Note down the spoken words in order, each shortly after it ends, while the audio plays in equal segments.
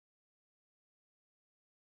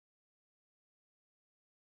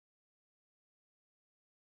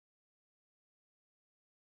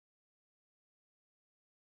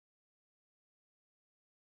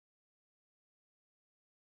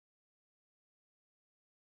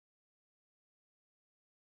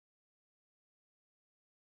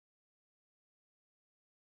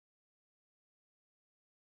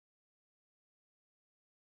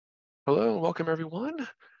Hello and welcome everyone.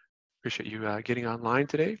 Appreciate you getting online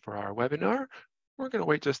today for our webinar. We're going to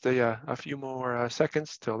wait just a few more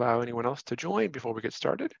seconds to allow anyone else to join before we get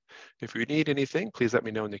started. If you need anything, please let me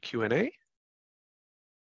know in the Q&A.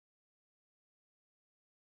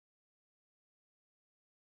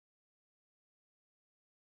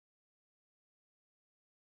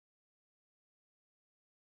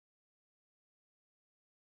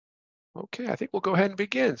 Okay, I think we'll go ahead and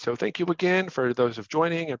begin. So thank you again for those of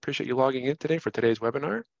joining. I appreciate you logging in today for today's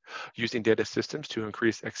webinar, using data systems to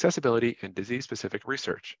increase accessibility in disease-specific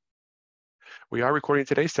research. We are recording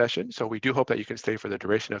today's session, so we do hope that you can stay for the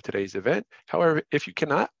duration of today's event. However, if you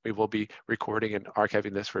cannot, we will be recording and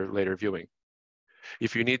archiving this for later viewing.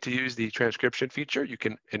 If you need to use the transcription feature, you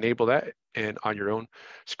can enable that on your own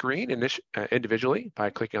screen individually by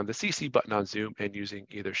clicking on the CC button on Zoom and using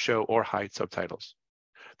either show or hide subtitles.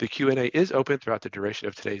 The Q&A is open throughout the duration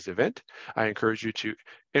of today's event. I encourage you to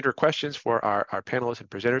enter questions for our panelists and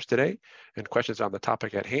presenters today and questions on the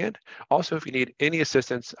topic at hand. Also, if you need any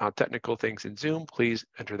assistance on technical things in Zoom, please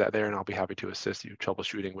enter that there and I'll be happy to assist you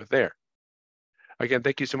troubleshooting with there. Again,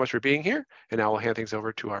 thank you so much for being here, and now I'll hand things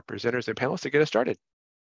over to our presenters and panelists to get us started.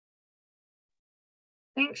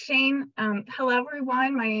 Thanks, Shane. Hello,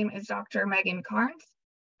 everyone. My name is Dr. Megan Carnes.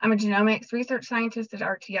 I'm a genomics research scientist at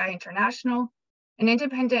RTI International, an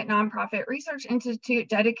independent nonprofit research institute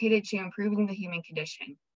dedicated to improving the human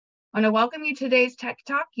condition. I want to welcome you to today's Tech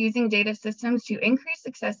Talk, using data systems to increase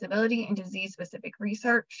accessibility in disease-specific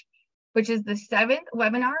research, which is the 7th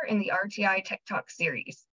webinar in the RTI Tech Talk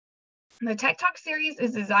series. The Tech Talk series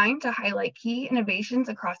is designed to highlight key innovations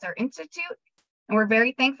across our institute, and we're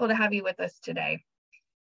very thankful to have you with us today.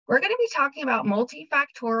 We're going to be talking about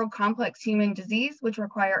multifactorial complex human disease, which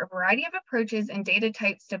require a variety of approaches and data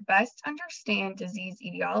types to best understand disease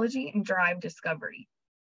etiology and drive discovery.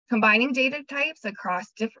 Combining data types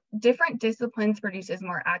across different disciplines produces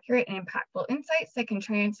more accurate and impactful insights that can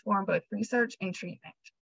transform both research and treatment.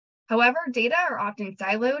 However, data are often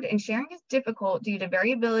siloed and sharing is difficult due to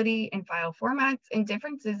variability in file formats and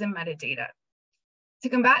differences in metadata. To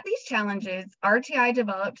combat these challenges, RTI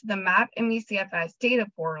developed the MAP MECFS data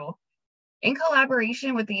portal in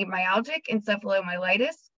collaboration with the Myalgic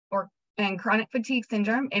Encephalomyelitis and Chronic Fatigue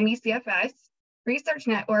Syndrome MECFS Research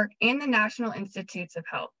Network and the National Institutes of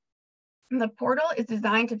Health. The portal is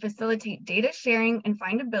designed to facilitate data sharing and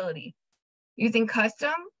findability. Using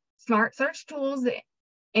custom smart search tools,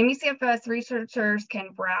 MECFS researchers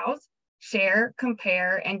can browse, share,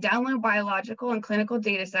 compare, and download biological and clinical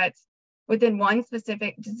data sets within one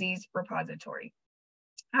specific disease repository.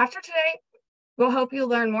 After today, we'll hope you'll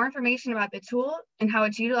learn more information about the tool and how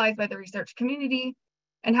it's utilized by the research community,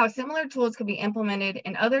 and how similar tools can be implemented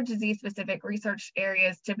in other disease-specific research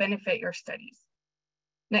areas to benefit your studies.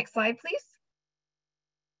 Next slide, please.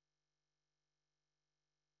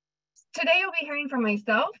 Today, you'll be hearing from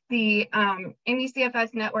myself, the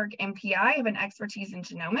MECFS Network MPI. I have an expertise in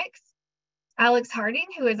genomics. Alex Harding,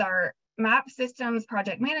 who is our MAP Systems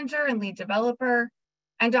Project Manager and Lead Developer,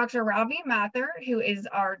 and Dr. Ravi Mathur, who is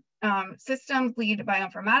our Systems Lead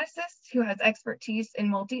Bioinformaticist, who has expertise in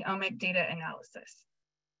multi-omic data analysis.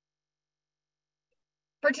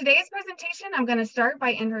 For today's presentation, I'm going to start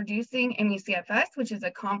by introducing MECFS, which is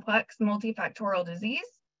a complex multifactorial disease,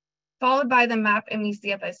 followed by the MAP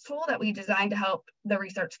MECFS tool that we designed to help the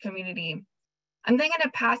research community. I'm then going to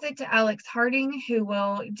pass it to Alex Harding, who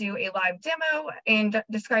will do a live demo and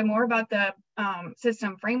describe more about the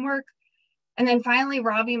system framework. And then finally,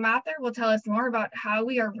 Ravi Mathur will tell us more about how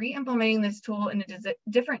we are re-implementing this tool in a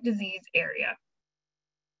different disease area.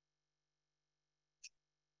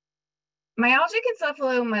 Myalgic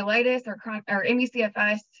encephalomyelitis, or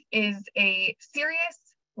MECFS, is a serious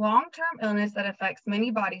long-term illness that affects many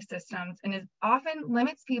body systems and is often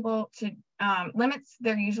limits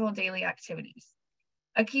their usual daily activities.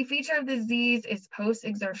 A key feature of the disease is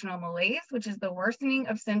post-exertional malaise, which is the worsening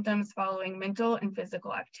of symptoms following mental and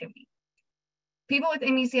physical activity. People with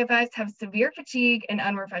MECFS have severe fatigue and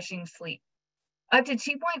unrefreshing sleep. Up to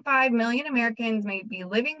 2.5 million Americans may be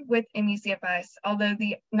living with MECFS, although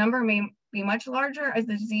the number may be much larger as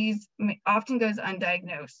the disease often goes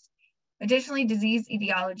undiagnosed. Additionally, disease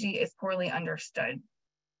etiology is poorly understood.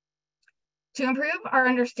 To improve our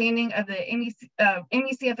understanding of the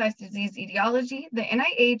MECFS disease etiology, the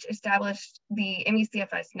NIH established the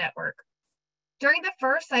MECFS network. During the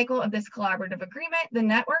first cycle of this collaborative agreement, the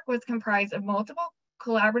network was comprised of multiple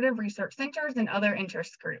collaborative research centers and other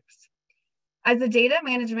interest groups. As the Data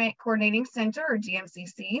Management Coordinating Center, or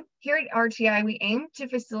DMCC, here at RTI, we aim to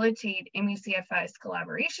facilitate MECFS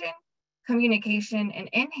collaboration, communication, and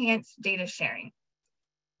enhanced data sharing.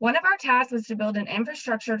 One of our tasks was to build an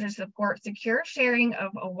infrastructure to support secure sharing of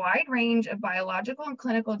a wide range of biological and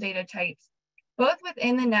clinical data types, both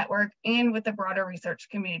within the network and with the broader research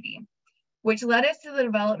community, which led us to the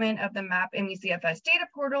development of the MAP MECFS data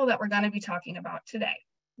portal that we're going to be talking about today.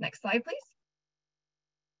 Next slide, please.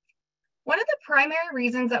 One of the primary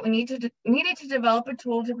reasons that we needed to develop a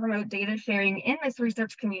tool to promote data sharing in this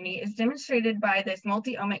research community is demonstrated by this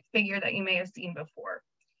multi-omic figure that you may have seen before.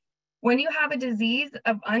 When you have a disease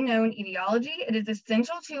of unknown etiology, it is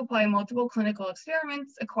essential to apply multiple clinical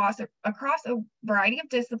experiments across a variety of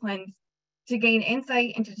disciplines to gain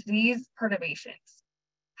insight into disease perturbations.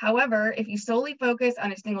 However, if you solely focus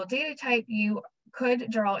on a single data type, you could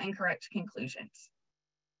draw incorrect conclusions.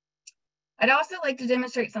 I'd also like to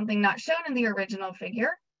demonstrate something not shown in the original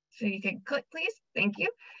figure. So you can click, please. Thank you.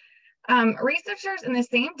 Researchers in the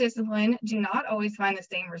same discipline do not always find the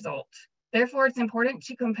same result. Therefore, it's important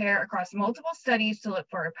to compare across multiple studies to look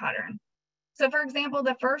for a pattern. So for example,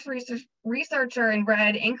 the first researcher in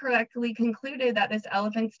red incorrectly concluded that this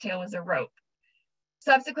elephant's tail was a rope.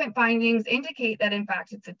 Subsequent findings indicate that in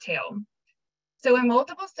fact it's a tail. So when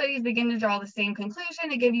multiple studies begin to draw the same conclusion,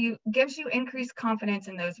 it gives you increased confidence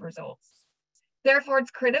in those results. Therefore, it's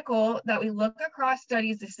critical that we look across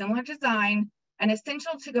studies of similar design and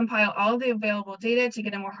essential to compile all the available data to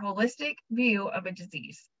get a more holistic view of a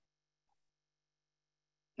disease.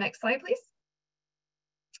 Next slide, please.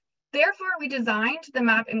 Therefore, we designed the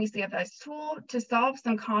MAP MECFS tool to solve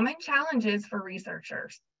some common challenges for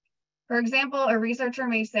researchers. For example, a researcher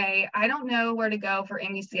may say, I don't know where to go for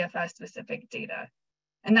MECFS specific data.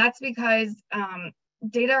 And that's because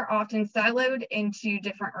data are often siloed into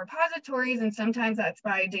different repositories, and sometimes that's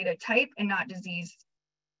by data type and not disease.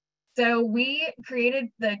 So we created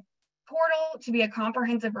the portal to be a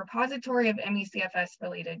comprehensive repository of MECFS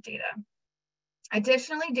related data.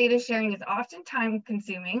 Additionally, data sharing is often time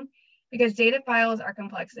consuming because data files are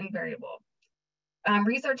complex and variable.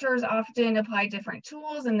 Researchers often apply different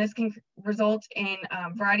tools, and this can result in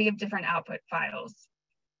a variety of different output files.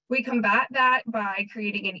 We combat that by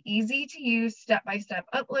creating an easy to use step-by-step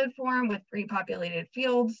upload form with pre-populated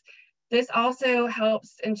fields. This also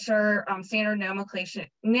helps ensure standard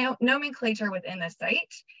nomenclature within the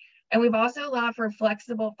site. And we've also allowed for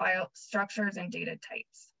flexible file structures and data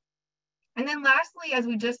types. And then lastly, as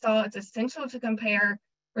we just saw, it's essential to compare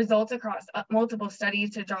results across multiple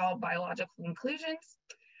studies to draw biological conclusions.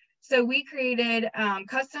 So we created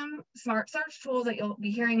custom smart search tools that you'll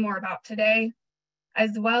be hearing more about today,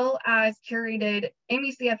 as well as curated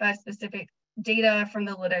MECFS specific data from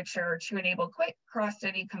the literature to enable quick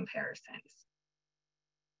cross-study comparisons.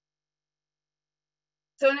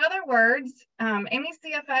 So in other words,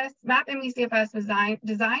 MAP MECFS was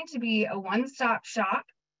designed to be a one-stop shop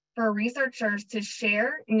for researchers to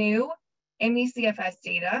share new MECFS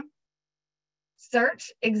data,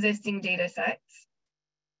 search existing data sets,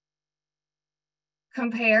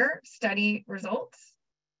 compare study results,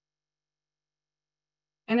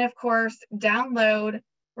 and of course, download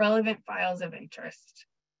relevant files of interest.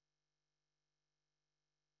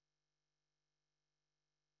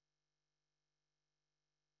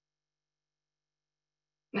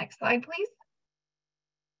 Next slide, please.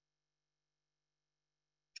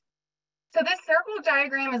 So this circle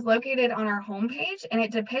diagram is located on our homepage, and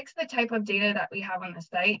it depicts the type of data that we have on the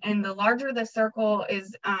site. And the larger the circle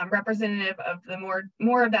is representative of the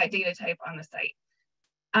more of that data type on the site.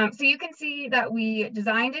 So you can see that we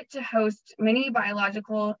designed it to host many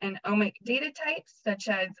biological and omic data types, such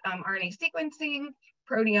as RNA sequencing,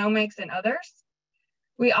 proteomics, and others.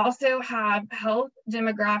 We also have health,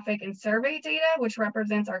 demographic, and survey data, which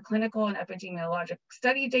represents our clinical and epidemiologic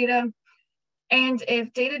study data. And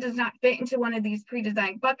if data does not fit into one of these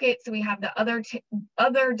pre-designed buckets, we have the other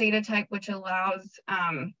data type, which allows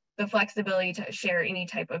the flexibility to share any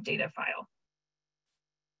type of data file.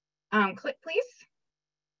 Click, please.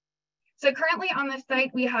 So currently on the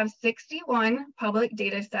site, we have 61 public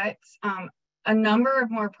data sets, a number of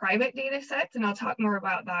more private data sets, and I'll talk more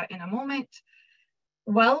about that in a moment.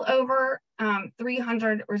 Well over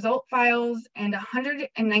 300 result files and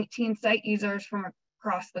 119 site users from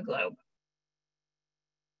across the globe.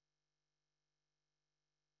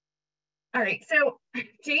 All right, so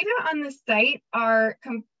data on the site are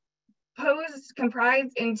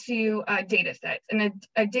comprised into data sets. And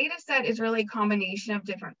a data set is really a combination of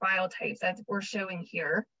different file types as we're showing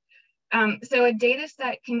here. So a data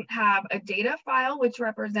set can have a data file, which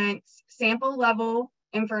represents sample level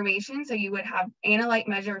information. So you would have analyte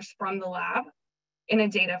measures from the lab in a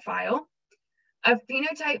data file. A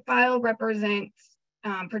phenotype file represents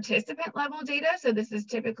participant level data. So this is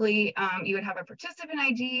typically, you would have a participant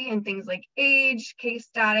ID and things like age, case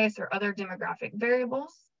status, or other demographic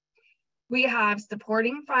variables. We have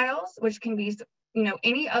supporting files, which can be,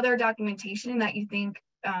 any other documentation that you think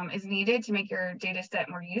is needed to make your data set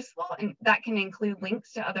more useful, and that can include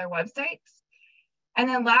links to other websites. And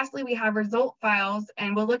then lastly, we have result files,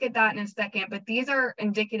 and we'll look at that in a second, but these are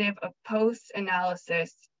indicative of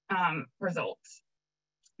post-analysis results.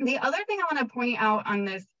 The other thing I want to point out on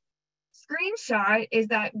this screenshot is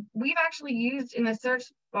that we've actually used in the search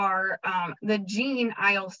bar the gene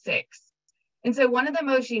IL-6. And so one of the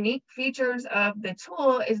most unique features of the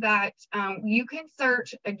tool is that you can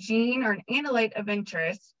search a gene or an analyte of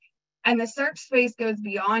interest, and the search space goes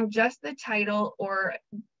beyond just the title or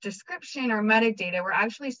description or metadata. We're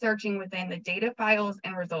actually searching within the data files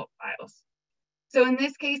and result files. So in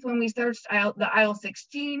this case, when we searched the IL-6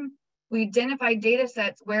 gene, we identified data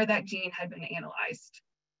sets where that gene had been analyzed.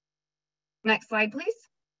 Next slide, please.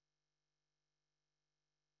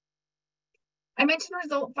 I mentioned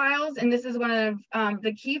result files, and this is one of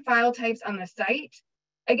the key file types on the site.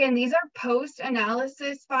 Again, these are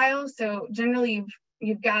post-analysis files. So generally,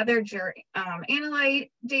 you've gathered your analyte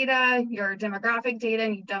data, your demographic data,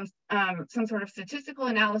 and you've done some sort of statistical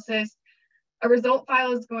analysis. A result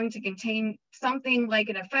file is going to contain something like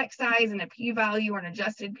an effect size and a p-value or an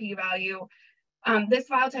adjusted p-value. This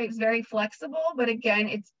file type is very flexible, but again,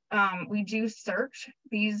 it's we do search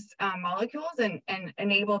these molecules and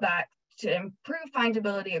enable that to improve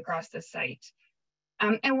findability across the site.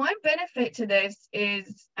 And one benefit to this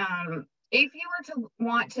is if you were to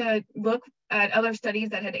want to look at other studies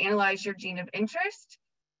that had analyzed your gene of interest,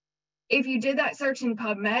 if you did that search in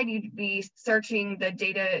PubMed, you'd be searching the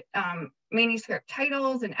data manuscript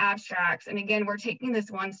titles and abstracts. And again, we're taking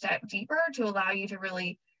this one step deeper to allow you to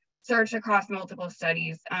really search across multiple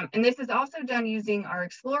studies. And this is also done using our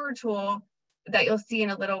Explorer tool that you'll see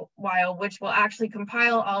in a little while, which will actually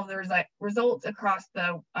compile all of the results across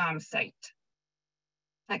the site.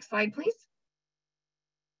 Next slide, please.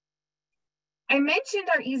 I mentioned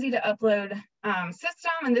our easy to upload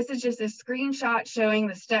system, and this is just a screenshot showing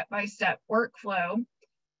the step-by-step workflow.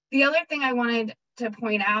 The other thing I wanted to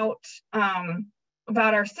point out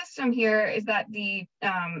about our system here is that the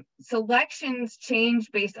selections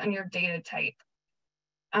change based on your data type.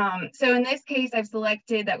 So in this case, I've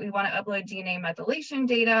selected that we want to upload DNA methylation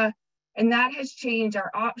data, and that has changed our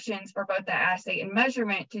options for both the assay and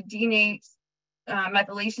measurement to DNA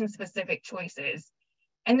methylation specific choices.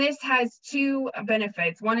 And this has two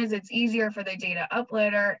benefits. One is it's easier for the data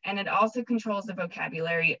uploader, and it also controls the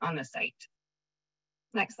vocabulary on the site.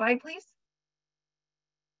 Next slide, please.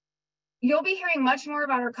 You'll be hearing much more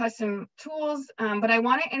about our custom tools, but I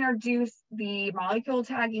want to introduce the molecule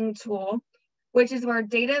tagging tool, which is where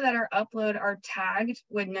data that are uploaded are tagged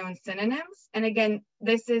with known synonyms. And again,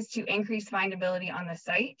 this is to increase findability on the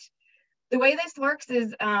site. The way this works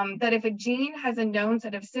is that if a gene has a known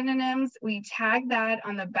set of synonyms, we tag that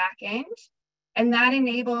on the back end, and that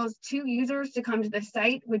enables two users to come to the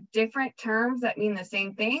site with different terms that mean the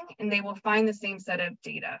same thing, and they will find the same set of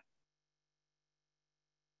data.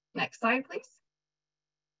 Next slide, please.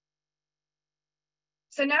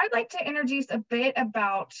 So now I'd like to introduce a bit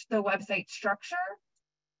about the website structure.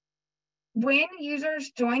 When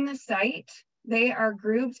users join the site, they are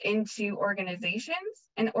grouped into organizations,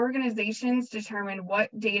 and organizations determine what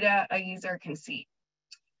data a user can see.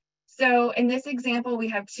 So in this example, we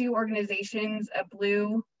have two organizations, a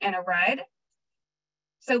blue and a red.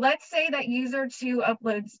 So let's say that user 2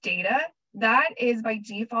 uploads data. That is by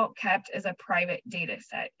default kept as a private data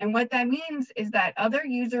set. And what that means is that other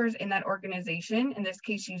users in that organization, in this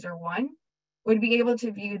case, user 1, would be able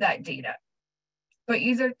to view that data. But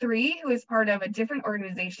user 3, who is part of a different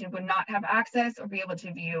organization, would not have access or be able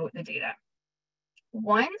to view the data.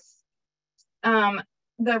 Once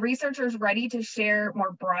the researcher is ready to share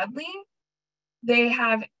more broadly, they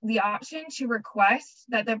have the option to request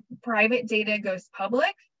that the private data goes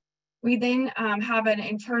public. We then have an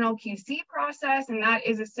internal QC process, and that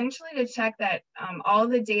is essentially to check that all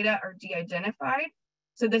the data are de-identified.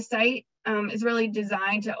 So the site is really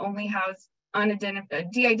designed to only house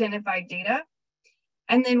de-identified data.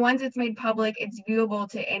 And then once it's made public, it's viewable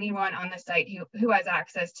to anyone on the site who has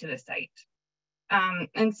access to the site.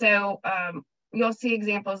 And so you'll see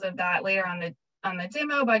examples of that later on the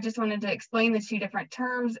demo, but I just wanted to explain the two different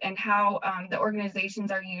terms and how the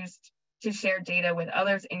organizations are used to share data with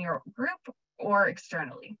others in your group or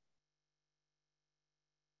externally.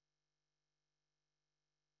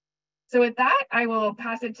 So with that, I will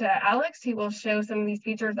pass it to Alex, who will show some of these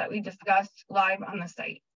features that we discussed live on the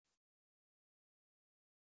site.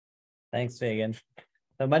 Thanks, Megan.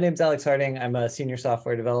 So my name's Alex Harding. I'm a senior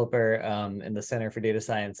software developer in the Center for Data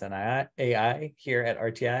Science and AI here at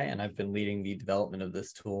RTI, and I've been leading the development of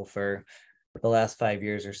this tool for the last 5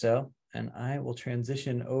 years or so. And I will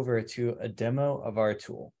transition over to a demo of our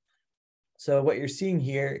tool. So what you're seeing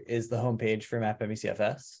here is the homepage for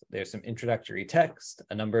MapMeCFS. There's some introductory text,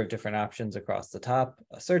 a number of different options across the top,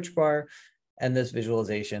 a search bar, and this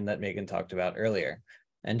visualization that Megan talked about earlier.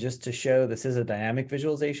 And just to show, this is a dynamic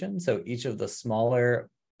visualization. So each of the smaller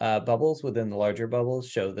bubbles within the larger bubbles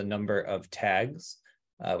show the number of tags,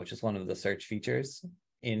 which is one of the search features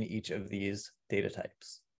in each of these data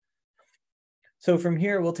types. So from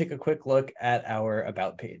here, we'll take a quick look at our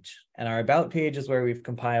About page. And our About page is where we've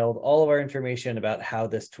compiled all of our information about how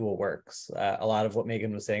this tool works. A lot of what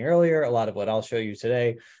Megan was saying earlier, a lot of what I'll show you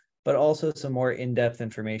today, but also some more in-depth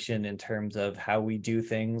information in terms of how we do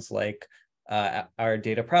things like our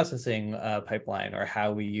data processing pipeline, or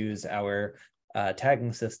how we use our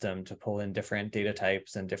tagging system to pull in different data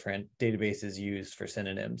types and different databases used for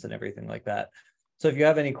synonyms and everything like that. So if you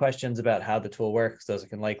have any questions about how the tool works, those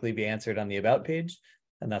can likely be answered on the About page,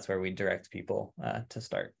 and that's where we direct people to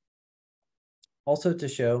start. Also to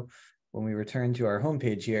show, when we return to our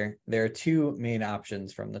homepage here, there are two main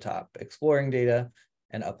options from the top: exploring data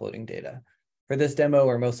and uploading data. For this demo,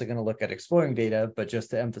 we're mostly going to look at exploring data, but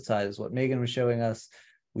just to emphasize what Megan was showing us,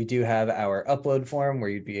 we do have our upload form where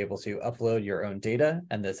you'd be able to upload your own data,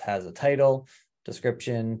 and this has a title,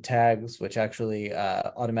 description, tags, which actually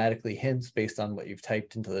automatically hints based on what you've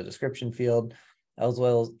typed into the description field, as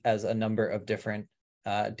well as a number of different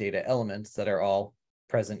data elements that are all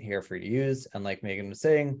present here for you to use. And like Megan was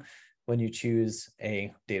saying, when you choose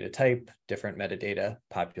a data type, different metadata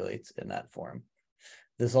populates in that form.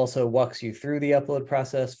 This also walks you through the upload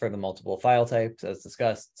process for the multiple file types as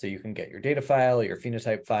discussed, so you can get your data file, your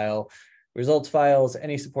phenotype file, results files,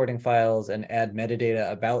 any supporting files, and add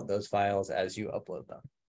metadata about those files as you upload them.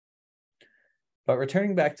 But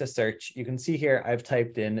returning back to search, you can see here I've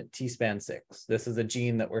typed in T-SPAN6. This is a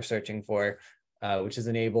gene that we're searching for, which is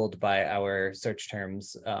enabled by our search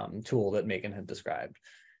terms tool that Megan had described.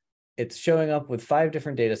 It's showing up with 5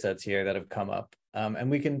 different data sets here that have come up, and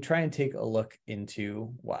we can try and take a look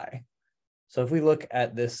into why. So if we look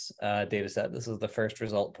at this data set, this is the first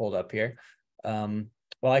result pulled up here.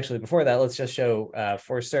 Well, actually, before that, let's just show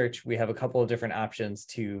for search, we have a couple of different options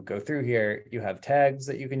to go through here. You have tags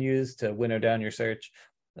that you can use to winnow down your search,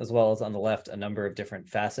 as well as on the left, a number of different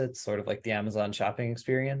facets, sort of like the Amazon shopping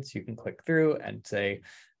experience. You can click through and say,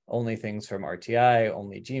 only things from RTI,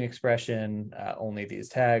 only gene expression, only these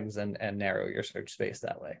tags, and narrow your search space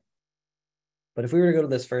that way. But if we were to go to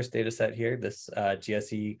this first data set here, this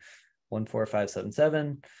GSE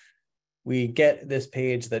 14577, we get this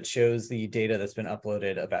page that shows the data that's been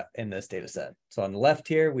uploaded about in this data set. So on the left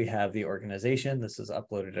here, we have the organization. This is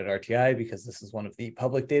uploaded at RTI because this is one of the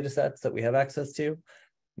public data sets that we have access to.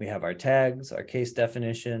 We have our tags, our case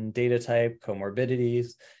definition, data type,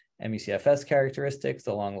 comorbidities, MECFS characteristics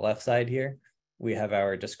along the left side here. We have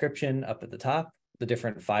our description up at the top, the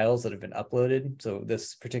different files that have been uploaded. So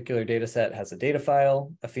this particular data set has a data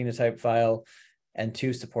file, a phenotype file, and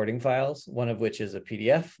 2 supporting files, one of which is a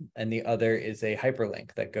PDF, and the other is a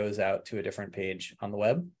hyperlink that goes out to a different page on the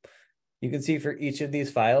web. You can see for each of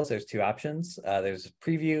these files, there's 2 options. There's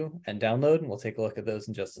preview and download, and we'll take a look at those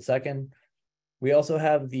in just a second. We also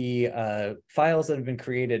have the files that have been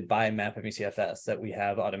created by MapMeCFS that we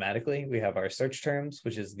have automatically. We have our search terms,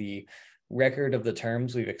 which is the record of the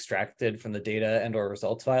terms we've extracted from the data and or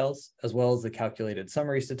results files, as well as the calculated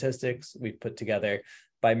summary statistics we've put together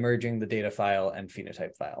by merging the data file and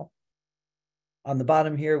phenotype file. On the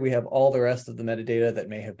bottom here, we have all the rest of the metadata that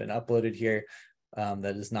may have been uploaded here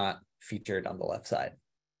that is not featured on the left side.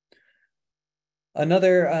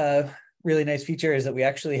 Another really nice feature is that we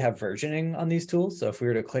actually have versioning on these tools. So if we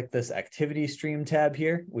were to click this activity stream tab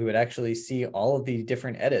here, we would actually see all of the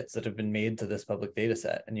different edits that have been made to this public data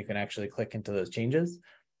set, and you can actually click into those changes.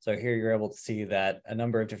 So here you're able to see that a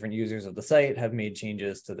number of different users of the site have made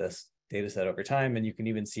changes to this data set over time, and you can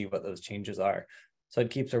even see what those changes are. So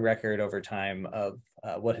it keeps a record over time of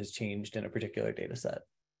what has changed in a particular data set.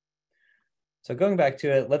 So going back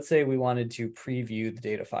to it, let's say we wanted to preview the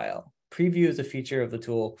data file. Preview is a feature of the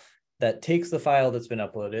tool that takes the file that's been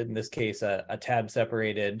uploaded, in this case, a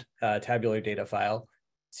tab-separated tabular data file,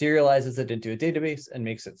 serializes it into a database, and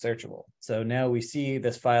makes it searchable. So now we see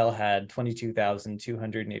this file had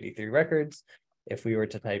 22,283 records. If we were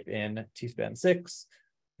to type in T-SPAN6,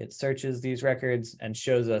 it searches these records and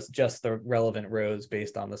shows us just the relevant rows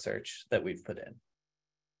based on the search that we've put in.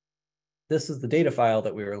 This is the data file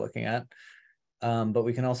that we were looking at, but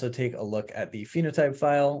we can also take a look at the phenotype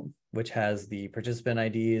file. which has the participant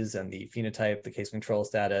IDs and the phenotype, the case control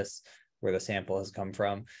status, where the sample has come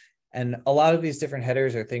from. And a lot of these different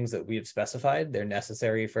headers are things that we've specified. They're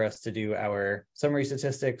necessary for us to do our summary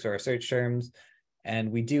statistics or our search terms.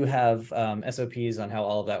 And we do have SOPs on how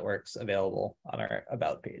all of that works available on our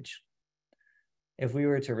About page. If we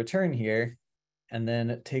were to return here and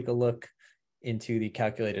then take a look into the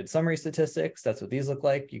calculated summary statistics, that's what these look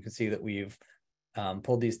like. You can see that we've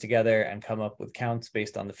pulled these together and come up with counts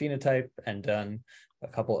based on the phenotype and done a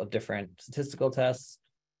couple of different statistical tests.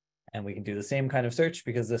 And we can do the same kind of search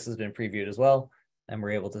because this has been previewed as well. And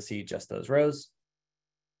we're able to see just those rows.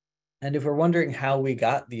 And if we're wondering how we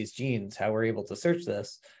got these genes, how we're able to search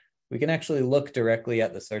this, we can actually look directly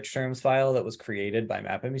at the search terms file that was created by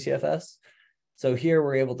MapMCFS. So here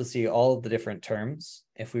we're able to see all of the different terms.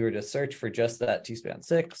 If we were to search for just that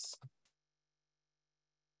TSPAN6,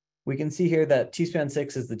 we can see here that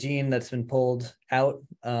TSPAN6 is the gene that's been pulled out,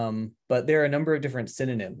 but there are a number of different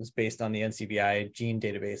synonyms based on the NCBI gene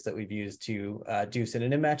database that we've used to do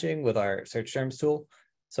synonym matching with our search terms tool.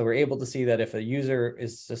 So we're able to see that if a user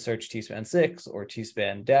is to search TSPAN6 or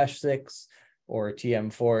TSPAN-6 or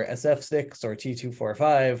TM4SF6 or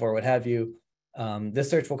T245 or what have you, this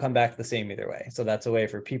search will come back the same either way. So that's a way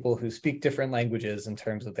for people who speak different languages in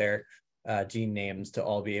terms of their gene names to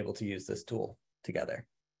all be able to use this tool together.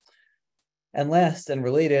 And last and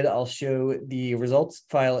related, I'll show the results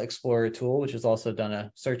file explorer tool, which has also done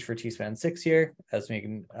a search for TSPAN6 here, as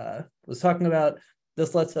Megan was talking about.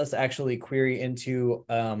 This lets us actually query into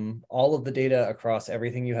all of the data across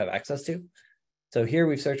everything you have access to. So here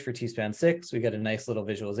we've searched for TSPAN6. We get a nice little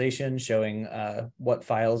visualization showing what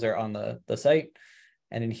files are on the site.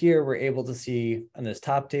 And in here, we're able to see on this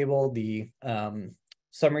top table, the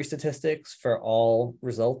summary statistics for all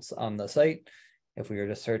results on the site. If we were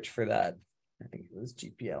to search for that, I think it was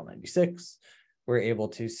GPL 96, we're able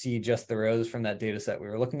to see just the rows from that data set we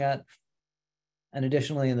were looking at. And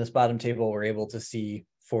additionally, in this bottom table, we're able to see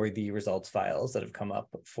for the results files that have come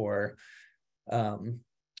up for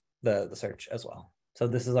the search as well. So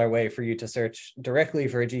this is our way for you to search directly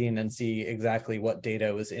for a gene and see exactly what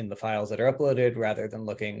data was in the files that are uploaded rather than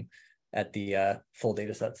looking at the full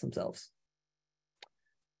data sets themselves.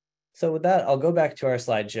 So with that, I'll go back to our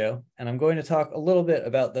slideshow, and I'm going to talk a little bit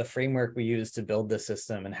about the framework we used to build this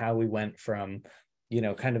system and how we went from,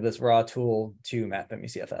 kind of this raw tool to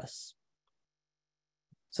MapMCFS.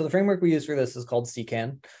 So the framework we use for this is called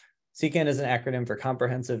CCAN. CCAN is an acronym for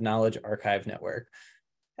Comprehensive Knowledge Archive Network.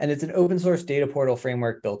 And it's an open source data portal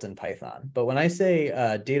framework built in Python. But when I say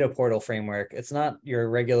data portal framework, it's not your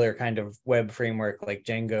regular kind of web framework like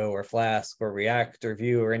Django or Flask or React or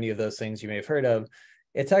Vue or any of those things you may have heard of.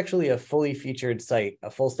 It's actually a fully featured site,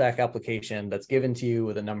 a full stack application that's given to you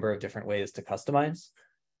with a number of different ways to customize.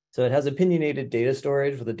 So it has opinionated data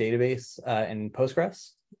storage with a database in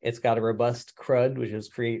Postgres. It's got a robust CRUD, which is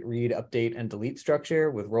create, read, update, and delete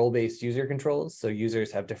structure with role-based user controls. So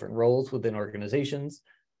users have different roles within organizations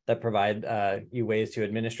that provide you ways to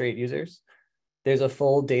administrate users. There's a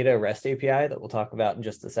full data REST API that we'll talk about in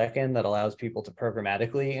just a second that allows people to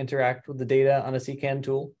programmatically interact with the data on a CCAN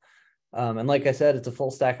tool. And like I said, it's a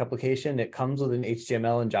full stack application. It comes with an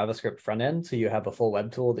HTML and JavaScript front end, so you have a full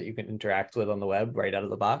web tool that you can interact with on the web right out of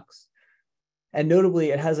the box. And notably,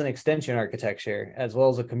 it has an extension architecture as well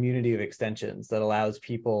as a community of extensions that allows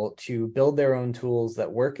people to build their own tools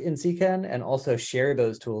that work in CCAN and also share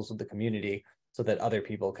those tools with the community so that other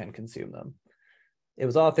people can consume them. It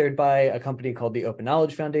was authored by a company called the Open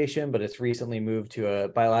Knowledge Foundation, but it's recently moved to a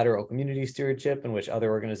bilateral community stewardship in which other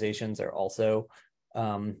organizations are also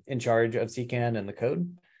in charge of CCAN and the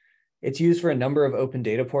code. It's used for a number of open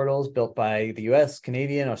data portals built by the US,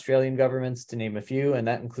 Canadian, Australian governments, to name a few, and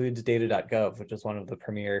that includes data.gov, which is one of the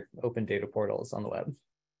premier open data portals on the web.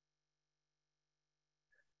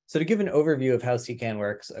 So to give an overview of how CCAN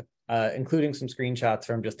works, including some screenshots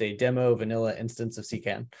from just a demo vanilla instance of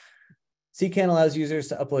CCAN, CCAN allows users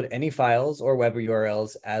to upload any files or web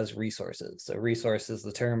URLs as resources. So resource is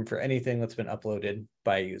the term for anything that's been uploaded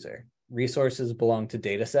by a user. Resources belong to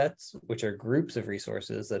data sets, which are groups of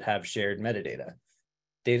resources that have shared metadata.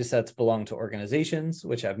 Data sets belong to organizations,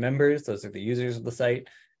 which have members, those are the users of the site,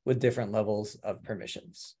 with different levels of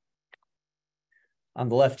permissions. On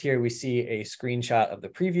the left here, we see a screenshot of the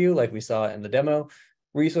preview like we saw in the demo.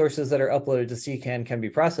 Resources that are uploaded to CCAN can be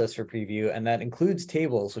processed for preview, and that includes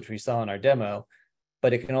tables, which we saw in our demo,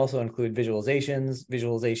 but it can also include visualizations,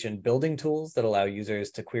 visualization building tools that allow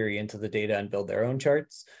users to query into the data and build their own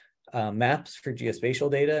charts, maps for geospatial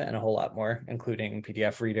data, and a whole lot more, including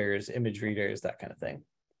PDF readers, image readers, that kind of thing.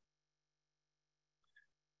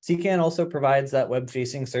 CCAN also provides that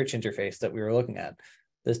web-facing search interface that we were looking at.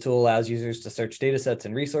 This tool allows users to search data sets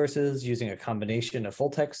and resources using a combination of full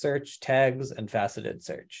text search, tags, and faceted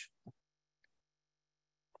search.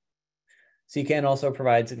 CCAN also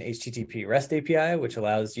provides an HTTP REST API, which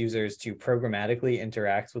allows users to programmatically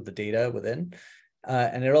interact with the data within.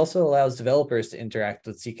 And it also allows developers to interact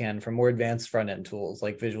with CCAN for more advanced front-end tools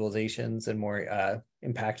like visualizations and more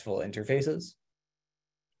impactful interfaces.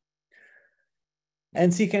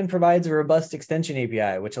 And CCAN provides a robust extension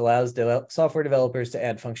API, which allows software developers to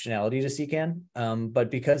add functionality to CCAN.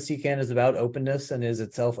 But because CCAN is about openness and is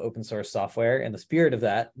itself open source software, in the spirit of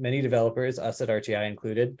that, many developers, us at RTI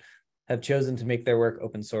included, have chosen to make their work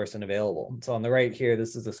open source and available. So on the right here,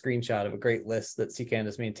 this is a screenshot of a great list that CCAN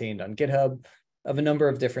has maintained on GitHub of a number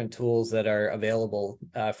of different tools that are available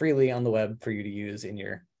freely on the web for you to use in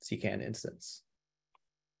your CCAN instance.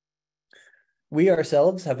 We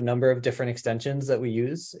ourselves have a number of different extensions that we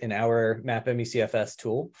use in our map-me-CFS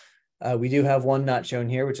tool. We do have one not shown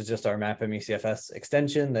here, which is just our map-me-CFS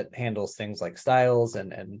extension that handles things like styles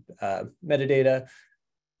and metadata,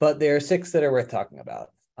 but there are 6 that are worth talking about.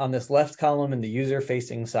 On this left column in the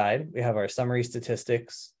user-facing side, we have our summary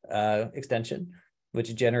statistics extension,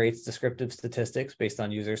 which generates descriptive statistics based on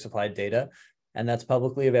user-supplied data, and that's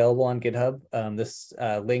publicly available on GitHub. This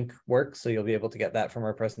link works, so you'll be able to get that from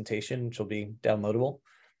our presentation, which will be downloadable.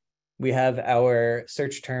 We have our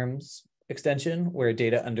search terms extension, where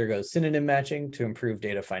data undergoes synonym matching to improve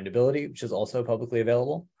data findability, which is also publicly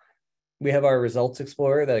available. We have our results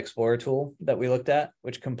explorer, that explorer tool that we looked at,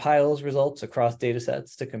 which compiles results across data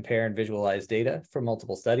sets to compare and visualize data from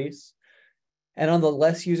multiple studies. And on the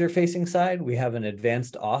less user-facing side, we have an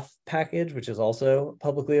advanced auth package, which is also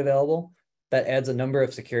publicly available, that adds a number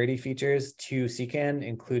of security features to CCAN,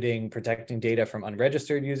 including protecting data from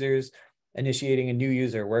unregistered users, initiating a new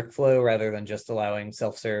user workflow rather than just allowing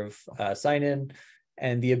self-serve sign-in,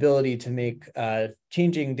 and the ability to make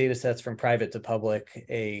changing data sets from private to public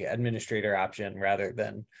a administrator option rather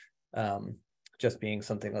than just being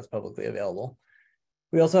something that's publicly available.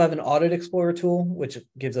 We also have an audit explorer tool, which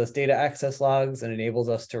gives us data access logs and enables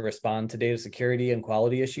us to respond to data security and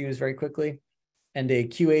quality issues very quickly, and a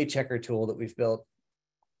QA checker tool that we've built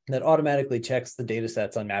that automatically checks the data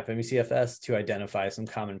sets on map-me-CFS to identify some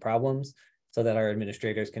common problems so that our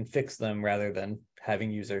administrators can fix them rather than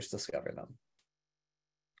having users discover them.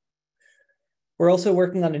 We're also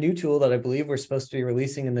working on a new tool that I believe we're supposed to be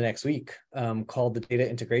releasing in the next week called the data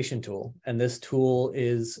integration tool. And this tool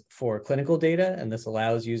is for clinical data, and this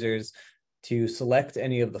allows users to select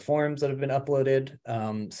any of the forms that have been uploaded,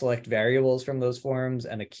 select variables from those forms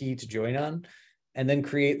and a key to join on, and then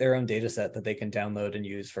create their own data set that they can download and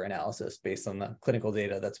use for analysis based on the clinical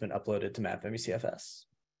data that's been uploaded to map-me-CFS.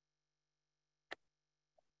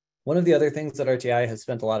 One of the other things that RTI has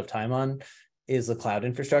spent a lot of time on is the cloud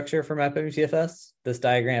infrastructure for map-me-CFS. This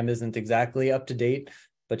diagram isn't exactly up to date,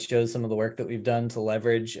 but shows some of the work that we've done to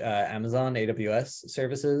leverage Amazon AWS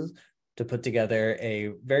services to put together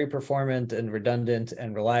a very performant and redundant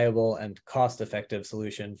and reliable and cost-effective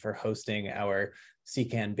solution for hosting our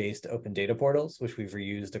CCAN-based open data portals, which we've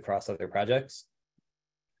reused across other projects.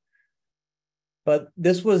 But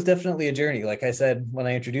this was definitely a journey. Like I said, when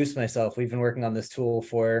I introduced myself, we've been working on this tool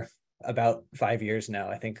for about 5 years now,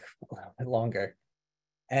 I think a little bit longer.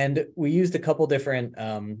 And we used a couple different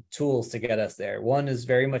tools to get us there. One is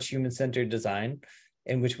very much human-centered design,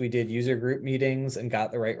 in which we did user group meetings and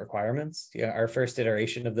got the right requirements. Yeah, our first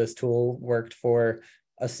iteration of this tool worked for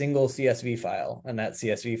a single CSV file, and that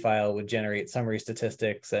CSV file would generate summary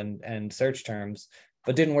statistics and search terms,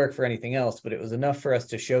 but didn't work for anything else. But it was enough for us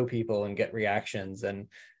to show people and get reactions and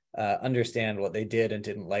understand what they did and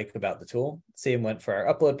didn't like about the tool. Same went for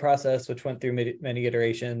our upload process, which went through many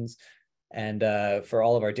iterations, and for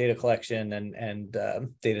all of our data collection and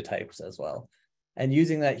data types as well. And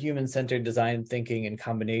using that human-centered design thinking in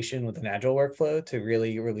combination with an agile workflow to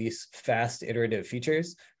really release fast iterative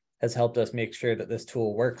features has helped us make sure that this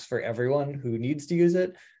tool works for everyone who needs to use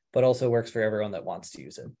it, but also works for everyone that wants to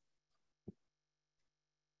use it.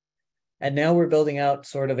 And now we're building out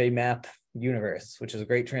sort of a map universe, which is a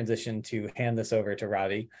great transition to hand this over to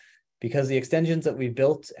Ravi, because the extensions that we've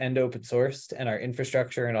built and open sourced and our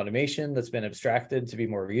infrastructure and automation that's been abstracted to be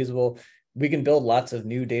more reusable, we can build lots of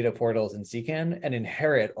new data portals in CCAN and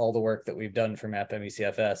inherit all the work that we've done for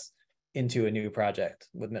map-me-CFS into a new project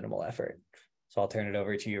with minimal effort. So I'll turn it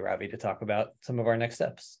over to you, Ravi, to talk about some of our next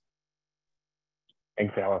steps.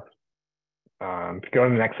 Thanks, Alex. If you go to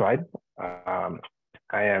the next slide.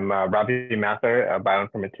 I am Ravi Mather, a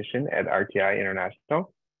bioinformatician at RTI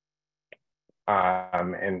International.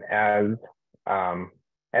 And as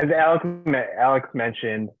Alex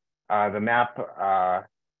mentioned, the MAP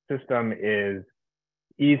system is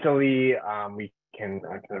easily. We can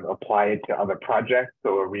kind of apply it to other projects.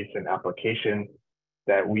 So a recent application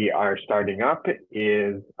that we are starting up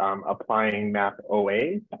is applying Map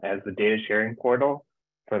OA as the data sharing portal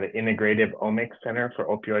for the Integrative Omics Center for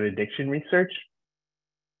Opioid Addiction Research.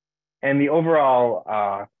 And the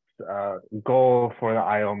overall goal for the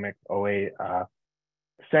IOMIC OA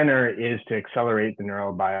Center is to accelerate the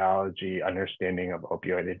neurobiology understanding of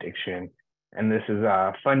opioid addiction. And this is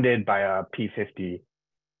funded by a P50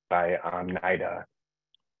 by NIDA.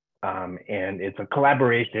 And it's a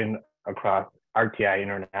collaboration across RTI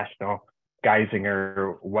International,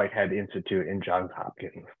 Geisinger, Whitehead Institute, and Johns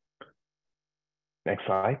Hopkins. Next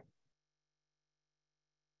slide.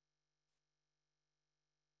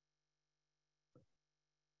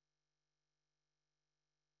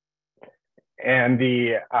 And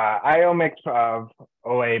the IOMICS of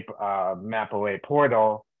OA, Map OA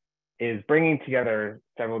portal is bringing together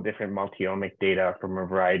several different multi-omic data from a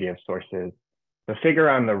variety of sources. The figure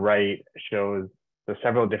on the right shows the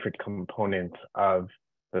several different components of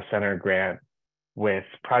the center grant, with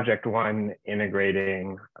Project 1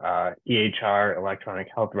 integrating EHR, electronic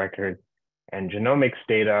health records, and genomics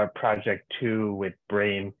data, Project 2 with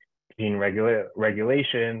brain gene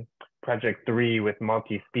regulation, Project 3 with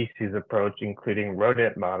multi-species approach, including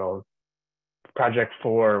rodent models, Project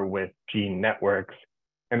 4 with gene networks,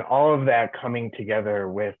 and all of that coming together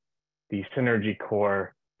with the synergy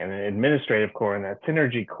core and an administrative core. And that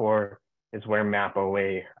synergy core is where Map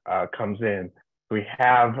OA comes in. We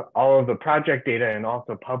have all of the project data and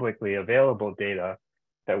also publicly available data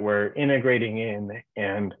that we're integrating in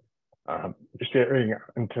and sharing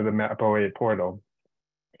into the Map OA portal.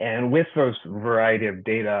 And with those variety of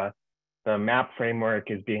data, the MAP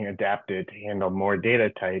framework is being adapted to handle more data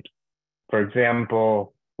types. For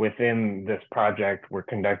example, within this project, we're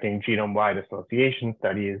conducting genome-wide association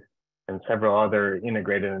studies and several other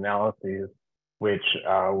integrated analyses, which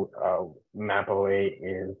MAP OA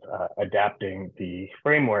is adapting the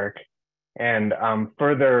framework. And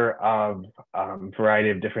further of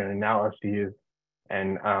variety of different analyses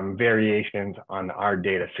and variations on our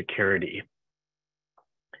data security.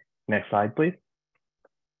 Next slide, please.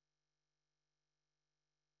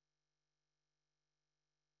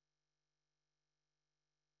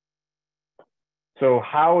 So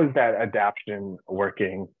how is that adaptation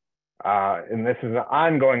working? And this is an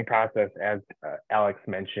ongoing process, as Alex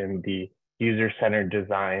mentioned, the user-centered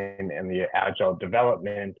design and the agile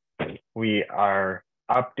development. We are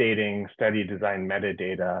updating study design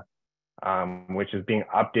metadata, which is being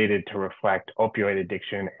updated to reflect opioid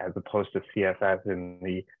addiction as opposed to CFS in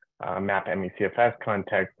the MAP ME-CFS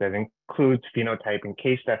context that includes phenotype and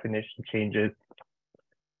case definition changes,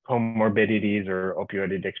 comorbidities or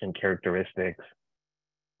opioid addiction characteristics.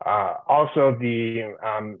 Also, the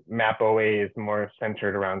MAP OA is more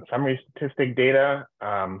centered around summary statistic data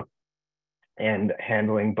and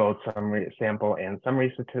handling both summary sample and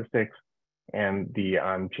summary statistics and the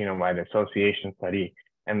genome-wide association study.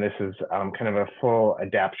 And this is kind of a full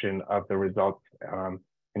adaptation of the results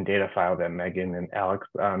and data file that Megan and Alex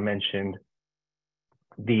mentioned.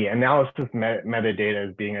 The analysis metadata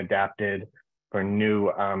is being adapted for new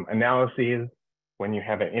analyses. When you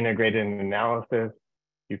have an integrated analysis,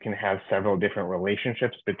 you can have several different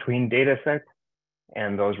relationships between data sets,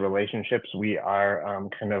 and those relationships we are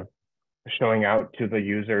kind of showing out to the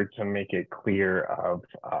user to make it clear of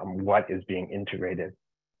what is being integrated.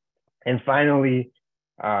 And finally,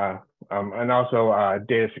 and also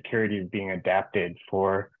data security is being adapted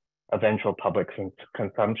for eventual public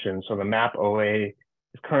consumption. So the MAP OA is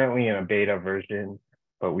currently in a beta version,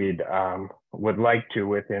 but we'd would like to,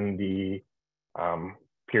 within the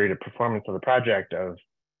period of performance of the project, of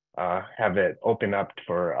have it open up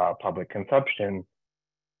for public consumption.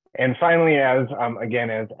 And finally, as again,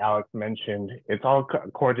 as Alex mentioned, it's all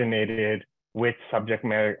coordinated with subject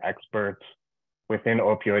matter experts within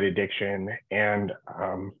opioid addiction and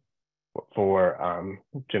for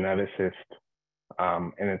geneticists.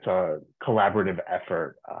 And it's a collaborative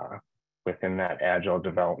effort within that agile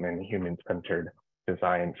development, human-centered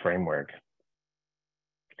design framework.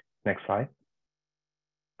 Next slide.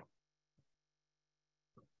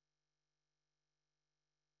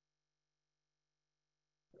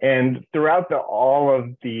 And throughout all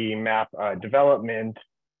of the MAP development,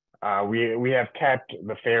 we have kept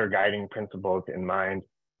the FAIR guiding principles in mind.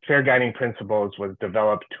 FAIR guiding principles was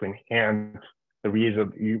developed to enhance the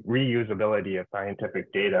reusability of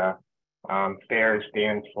scientific data. FAIR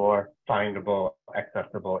stands for findable,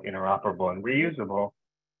 accessible, interoperable, and reusable,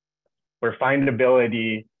 where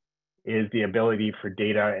findability is the ability for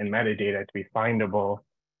data and metadata to be findable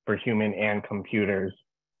for human and computers.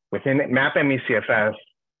 Within MAP ME-CFS,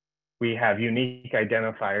 we have unique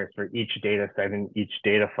identifiers for each data set and each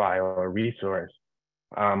data file or resource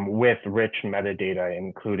with rich metadata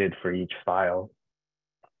included for each file.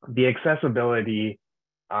 The accessibility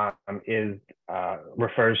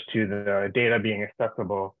refers to the data being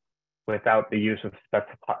accessible without the use of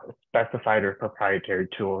specified or proprietary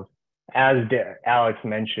tools. As Alex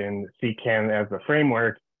mentioned, CCAN as a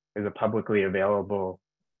framework is a publicly available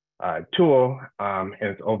tool, and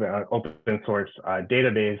it's open source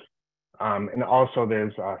database. And also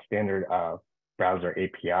there's standard browser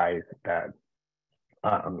APIs that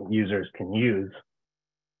users can use.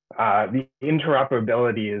 The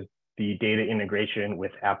interoperability is the data integration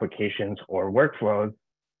with applications or workflows,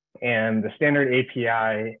 and the standard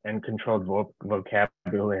API and controlled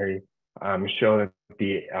vocabulary show that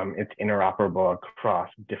it's interoperable across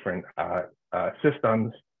different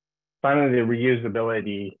systems. Finally, the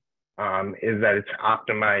reusability is that it's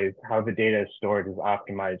optimized, how the data is stored is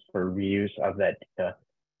optimized for reuse of that data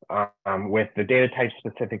with the data type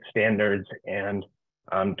specific standards and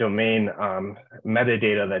domain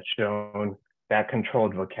metadata that's shown. That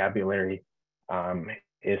controlled vocabulary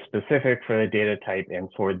is specific for the data type and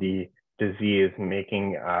for the disease,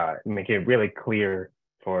 making it really clear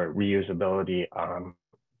for reusability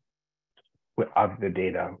of the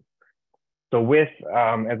data. So with,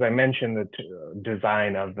 as I mentioned, the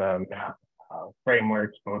design of the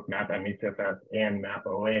frameworks, both MAP MECFS and MAP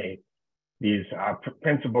OA, these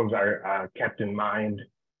principles are kept in mind,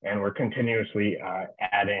 and we're continuously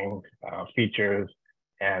adding features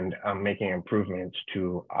and making improvements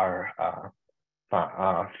to our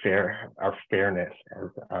fairness, as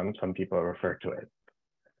some people refer to it.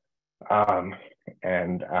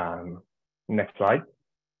 Next slide.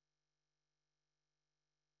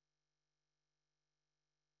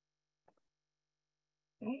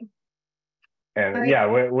 Okay. And right. yeah,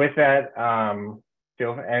 with that,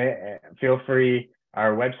 feel free.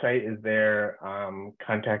 Our website is there.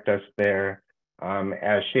 Contact us there.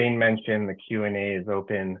 As Shane mentioned, the Q&A is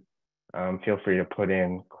open. Feel free to put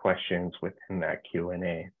in questions within that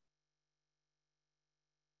Q&A.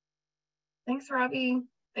 Thanks, Robbie.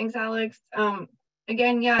 Thanks, Alex.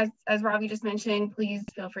 Again, yeah, as Robbie just mentioned, please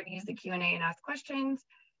feel free to use the Q&A and ask questions.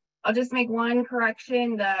 I'll just make one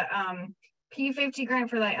correction. The P50 grant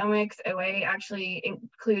for the Omics OA actually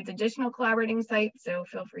includes additional collaborating sites, so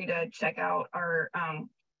feel free to check out our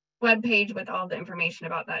webpage with all the information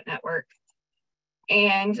about that network.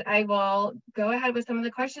 And I will go ahead with some of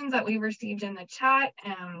the questions that we received in the chat.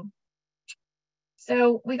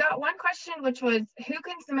 So we got one question, which was, who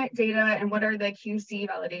can submit data and what are the QC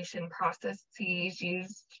validation processes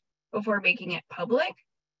used before making it public?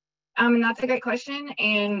 And that's a great question,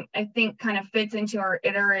 and I think kind of fits into our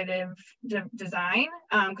iterative design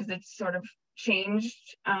because it's sort of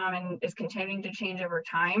changed and is continuing to change over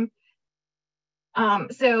time.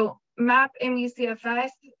 So MAP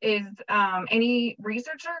MECFS is any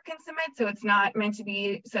researcher can submit, so it's not meant to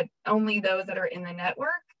be only those that are in the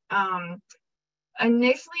network.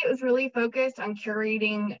 Initially, it was really focused on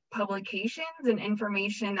curating publications and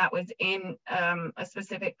information that was in a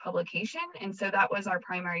specific publication. And so that was our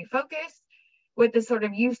primary focus, with the sort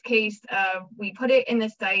of use case of we put it in the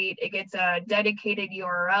site, it gets a dedicated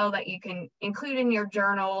URL that you can include in your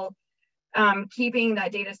journal, keeping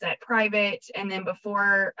that data set private. And then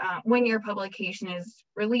before, when your publication is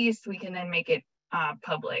released, we can then make it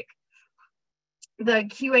public. The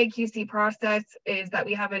QA/QC process is that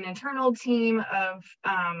we have an internal team of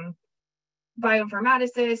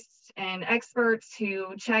bioinformaticists and experts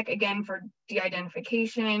who check again for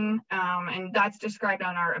de-identification, and that's described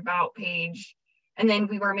on our About page. And then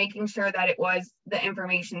we were making sure that it was the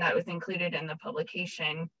information that was included in the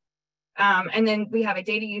publication. And then we have a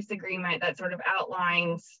data use agreement that sort of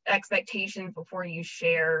outlines expectations before you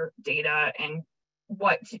share data and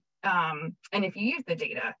and if you use the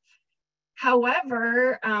data.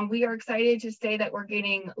 However, we are excited to say that we're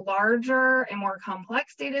getting larger and more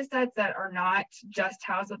complex data sets that are not just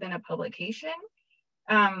housed within a publication.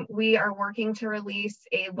 We are working to release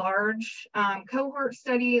a large cohort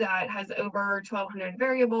study that has over 1,200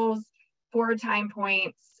 variables, 4 time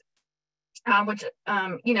points, which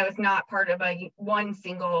is not part of one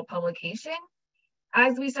single publication.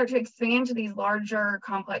 As we start to expand to these larger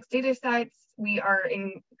complex data sets, we are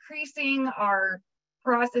increasing our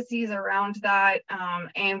processes around that,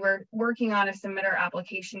 and we're working on a submitter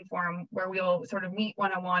application form where we'll sort of meet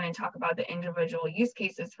one-on-one and talk about the individual use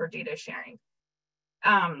cases for data sharing.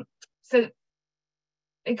 So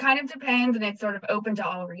it kind of depends, and it's sort of open to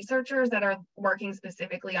all researchers that are working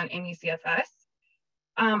specifically on MECFS.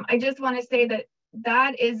 I just want to say that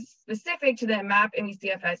that is specific to the MAP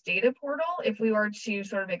MECFS data portal. If we were to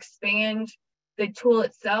sort of expand the tool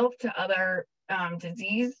itself to other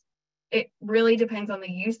disease, it really depends on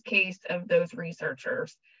the use case of those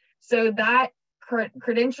researchers. So that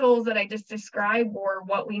credentials that I just described were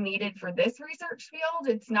what we needed for this research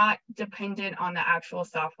field. It's not dependent on the actual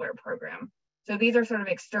software program. So these are sort of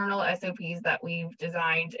external SOPs that we've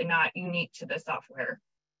designed and not unique to the software.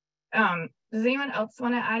 Does anyone else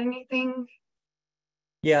want to add anything?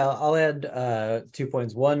 Yeah, I'll add 2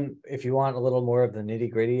 points. One, if you want a little more of the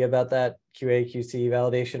nitty-gritty about that QA/QC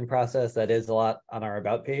validation process, that is a lot on our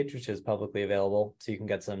About page, which is publicly available, so you can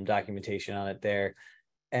get some documentation on it there.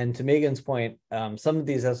 And to Megan's point, some of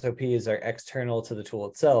these SOPs are external to the tool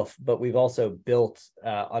itself, but we've also built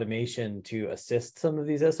automation to assist some of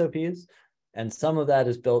these SOPs. And some of that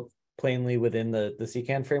is built plainly within the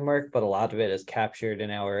CCAN framework, but a lot of it is captured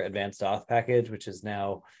in our advanced auth package, which is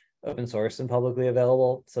now open source and publicly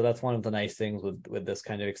available. So that's one of the nice things with this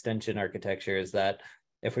kind of extension architecture, is that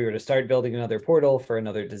if we were to start building another portal for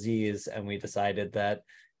another disease and we decided that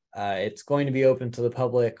it's going to be open to the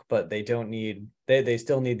public, but they don't need, they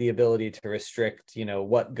still need the ability to restrict, you know,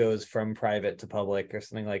 what goes from private to public or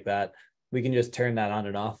something like that, we can just turn that on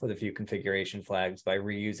and off with a few configuration flags by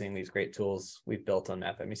reusing these great tools we've built on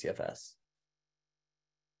MAP MECFS.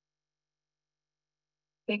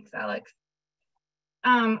 Thanks, Alex.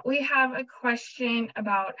 We have a question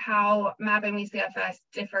about how MAP MECFS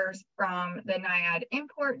differs from the NIAID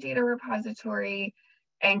import data repository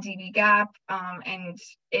and dbGaP, and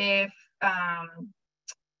if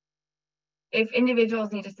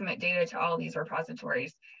individuals need to submit data to all these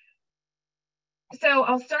repositories. So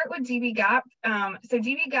I'll start with dbGaP. So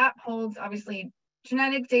dbGaP holds obviously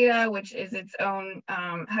genetic data, which is its own,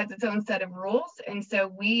 has its own set of rules. And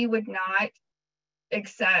so we would not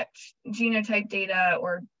accept genotype data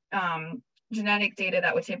or genetic data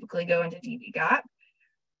that would typically go into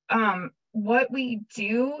dbGaP. What we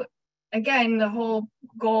do, again, the whole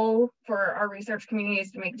goal for our research community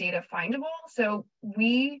is to make data findable. So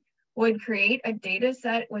we would create a data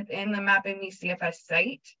set within the MAP MECFS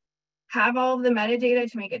site, have all of the metadata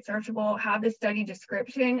to make it searchable, have the study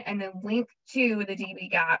description, and then link to the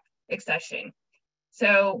dbGaP accession.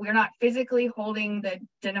 So we're not physically holding the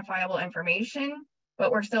identifiable information,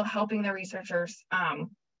 but we're still helping the researchers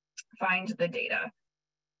find the data.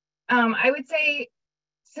 I would say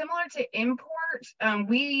similar to import,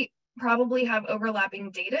 we probably have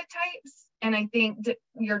overlapping data types. And I think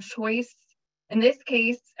your choice in this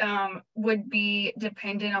case would be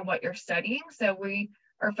dependent on what you're studying. So we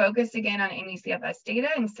are focused again on MECFS data.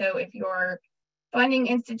 And so if your funding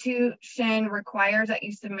institution requires that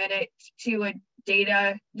you submit it to a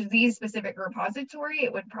data disease-specific repository,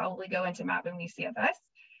 it would probably go into MAP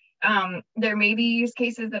MECFS. There may be use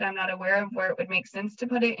cases that I'm not aware of where it would make sense to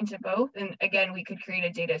put it into both. And again, we could create a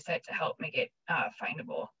data set to help make it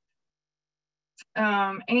findable.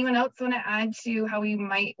 Anyone else want to add to how we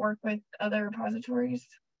might work with other repositories?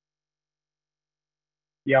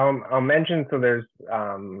 Yeah, I'll mention, so there's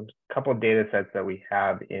a couple of data sets that we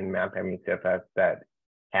have in MAP MECFS that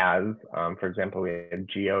has, for example, we have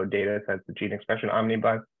geo data sets, the gene expression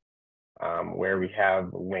omnibus, where we have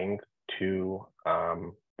links to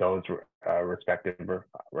those respective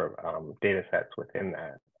data sets within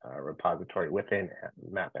that repository within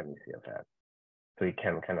MAP MECFS. So you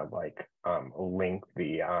can kind of like link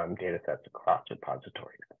the data sets across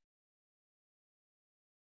repositories.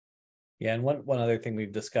 Yeah, and one other thing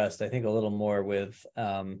we've discussed, I think a little more with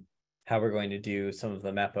how we're going to do some of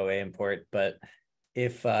the MapOA import, but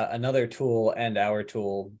if another tool and our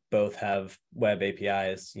tool both have web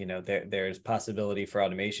APIs, you know, there's possibility for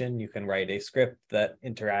automation. You can write a script that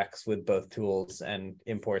interacts with both tools and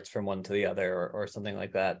imports from one to the other or something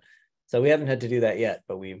like that. So we haven't had to do that yet,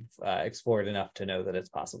 but we've explored enough to know that it's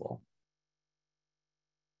possible.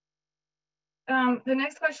 The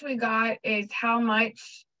next question we got is how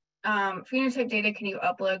much phenotype data can you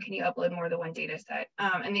upload? Can you upload more than one data set?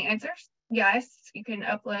 And the answer is yes, you can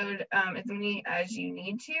upload as many as you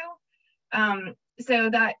need to. So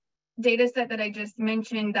that data set that I just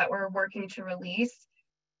mentioned that we're working to release,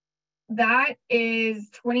 that is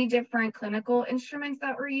 20 different clinical instruments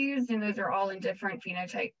that were used, and those are all in different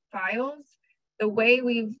phenotype files. The way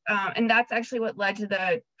we've, and that's actually what led to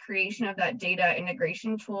the creation of that data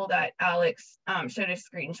integration tool that Alex showed a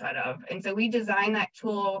screenshot of. And so we designed that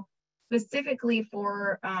tool specifically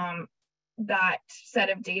for that set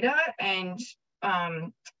of data. And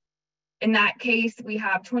in that case, we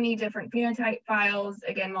have 20 different phenotype files,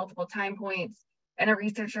 again, multiple time points, and a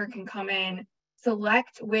researcher can come in,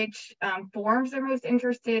 select which forms they're most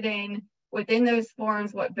interested in, within those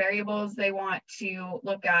forms what variables they want to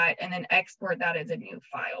look at, and then export that as a new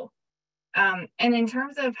file. And in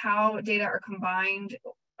terms of how data are combined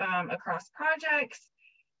across projects,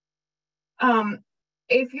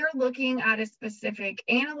 if you're looking at a specific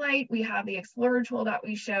analyte, we have the Explorer tool that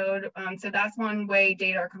we showed. So that's one way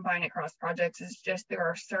data are combined across projects, is just through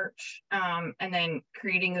our search and then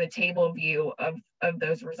creating the table view of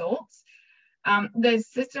those results. The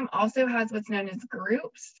system also has what's known as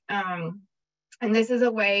groups. And this is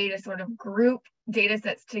a way to sort of group data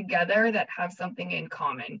sets together that have something in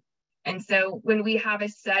common. And so when we have a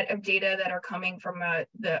set of data that are coming from a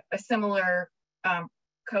similar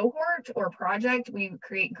cohort or project, we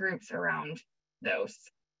create groups around those.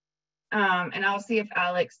 And I'll see if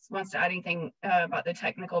Alex wants to add anything about the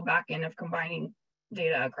technical backend of combining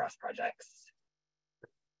data across projects.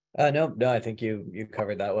 No, I think you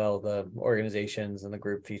covered that well. The organizations and the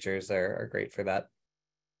group features are great for that.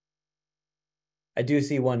 I do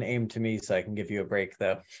see one aimed to me, so I can give you a break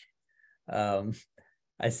though.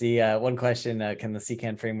 I see one question, can the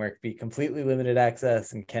CCAN framework be completely limited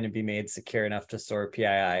access, and can it be made secure enough to store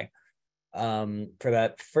PII? For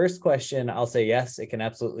that first question, I'll say yes, it can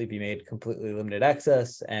absolutely be made completely limited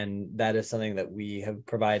access, and that is something that we have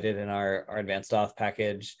provided in our advanced auth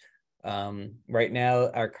package. Right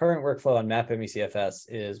now, our current workflow on MapMeCFS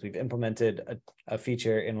is we've implemented a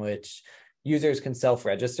feature in which users can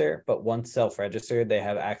self-register, but once self-registered, they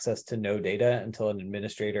have access to no data until an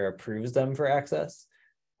administrator approves them for access.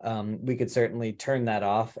 We could certainly turn that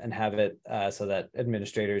off and have it so that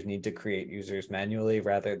administrators need to create users manually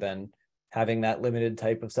rather than having that limited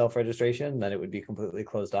type of self-registration, then it would be completely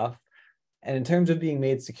closed off. And in terms of being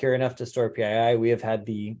made secure enough to store PII, we have had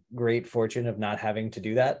the great fortune of not having to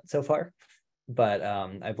do that so far. But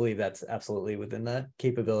I believe that's absolutely within the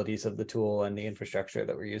capabilities of the tool and the infrastructure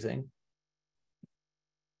that we're using.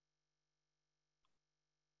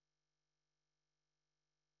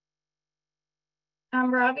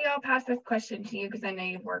 Ravi, I'll pass this question to you because I know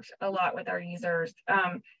you've worked a lot with our users.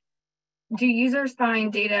 Do users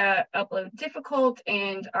find data upload difficult,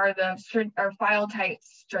 and are file types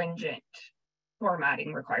stringent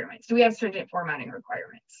formatting requirements? Do we have stringent formatting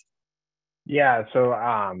requirements? Yeah, so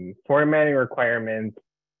formatting requirements,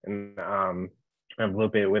 and I've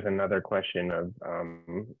looped it with another question of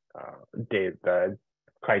the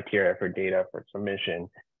criteria for data for submission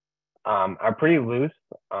are pretty loose.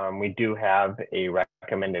 We do have a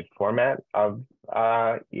recommended format of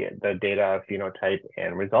the data, phenotype,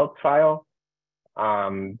 and results file.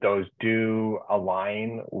 Those do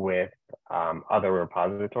align with other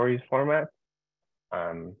repositories formats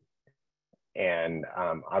and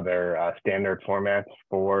other standard formats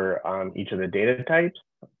for each of the data types.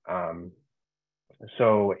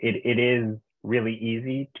 So it is really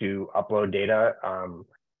easy to upload data.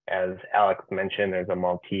 As Alex mentioned, there's a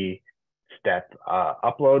multi-step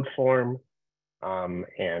upload form,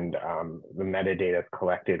 and the metadata is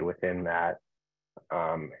collected within that.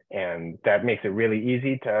 And that makes it really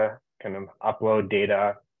easy to kind of upload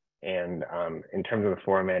data. And in terms of the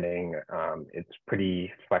formatting, it's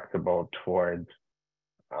pretty flexible towards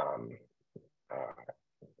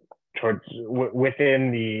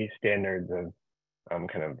within the standards of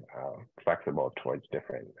flexible towards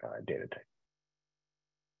different data types.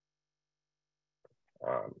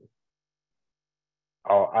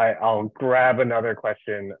 I'll grab another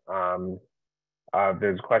question.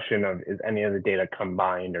 There's a question of, is any of the data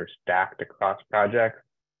combined or stacked across projects?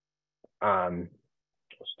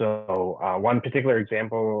 So one particular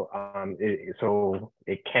example, so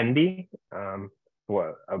it can be,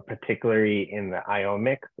 particularly in the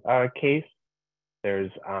IOMIX case,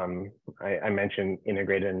 there's, I mentioned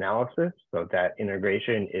integrated analysis. So that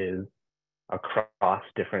integration is across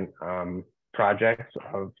different projects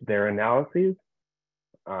of their analyses.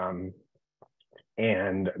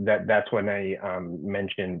 And that's when I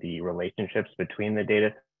mentioned the relationships between the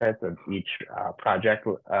data sets of each project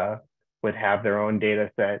would have their own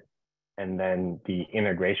data set, and then the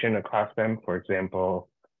integration across them. For example,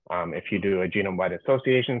 if you do a genome-wide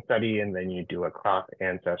association study and then you do a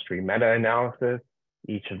cross-ancestry meta-analysis,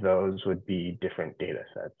 each of those would be different data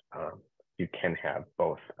sets. You can have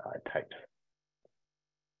both types.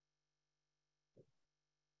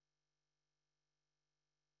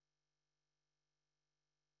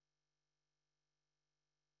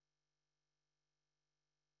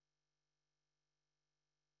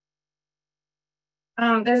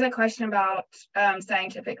 There's a question about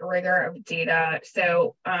scientific rigor of data.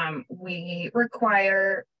 So we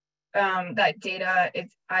require that data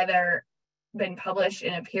is either been published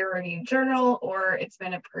in a peer-reviewed journal or it's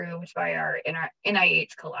been approved by our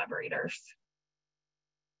NIH collaborators.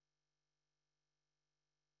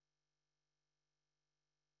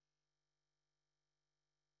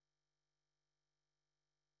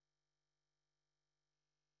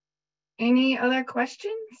 Any other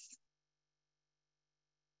questions?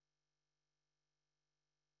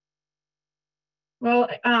 Well,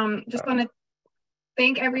 just want to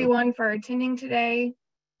thank everyone for attending today.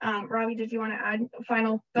 Robbie, did you want to add a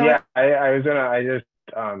final thought? Yeah, I just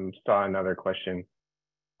saw another question.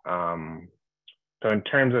 So in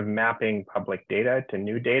terms of mapping public data to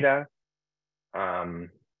new data,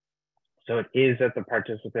 so it is at the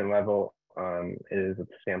participant level, it is at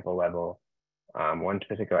the sample level. One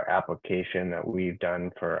particular application that we've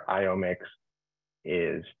done for IOMIX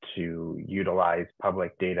is to utilize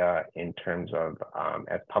public data in terms of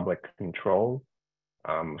as public control.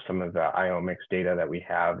 Some of the IOMIX data that we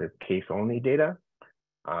have is case-only data.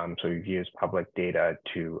 So we've used public data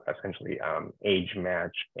to essentially age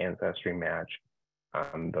match, ancestry match,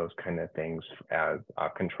 those kind of things as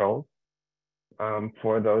controls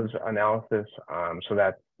for those analysis. So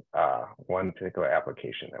that's one particular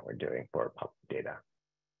application that we're doing for public data.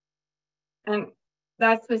 And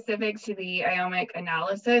that's specific to the IOMIC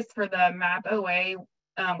analysis. For the map OA,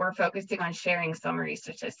 we're focusing on sharing summary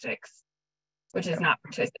statistics, which is not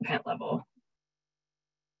participant level.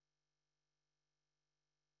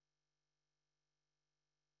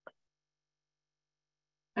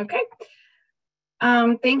 Okay.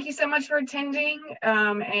 Thank you so much for attending.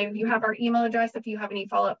 And you have our email address if you have any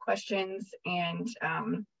follow-up questions, and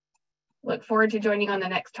look forward to joining on the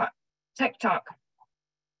next Tech Talk.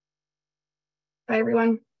 Bye,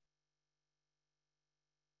 everyone.